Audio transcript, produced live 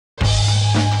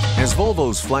As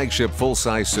Volvo's flagship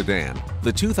full-size sedan,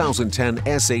 the 2010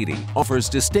 S80 offers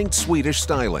distinct Swedish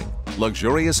styling,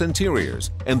 luxurious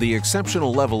interiors, and the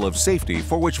exceptional level of safety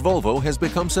for which Volvo has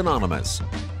become synonymous.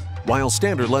 While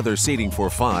standard leather seating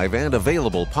for 5 and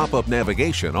available pop-up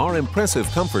navigation are impressive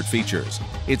comfort features,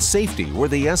 it's safety where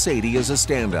the S80 is a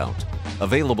standout.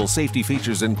 Available safety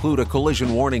features include a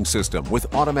collision warning system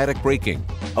with automatic braking,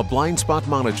 a blind spot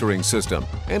monitoring system,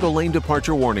 and a lane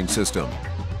departure warning system.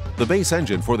 The base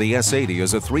engine for the S80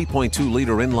 is a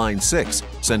 3.2-liter inline-6,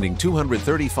 sending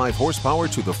 235 horsepower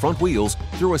to the front wheels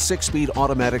through a 6-speed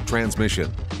automatic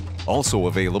transmission. Also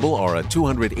available are a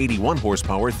 281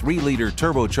 horsepower 3-liter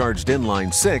turbocharged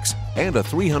inline-6 and a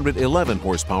 311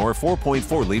 horsepower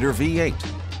 4.4-liter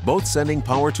V8, both sending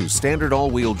power to standard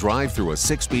all-wheel drive through a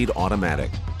 6-speed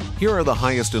automatic. Here are the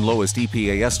highest and lowest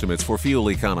EPA estimates for fuel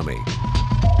economy.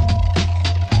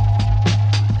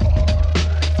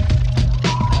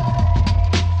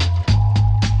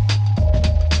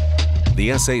 The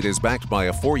S8 is backed by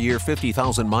a 4-year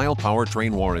 50,000-mile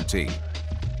powertrain warranty.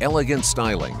 Elegant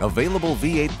styling, available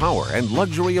V8 power, and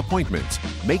luxury appointments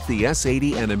make the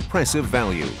S80 an impressive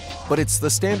value, but it's the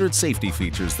standard safety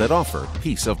features that offer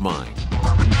peace of mind.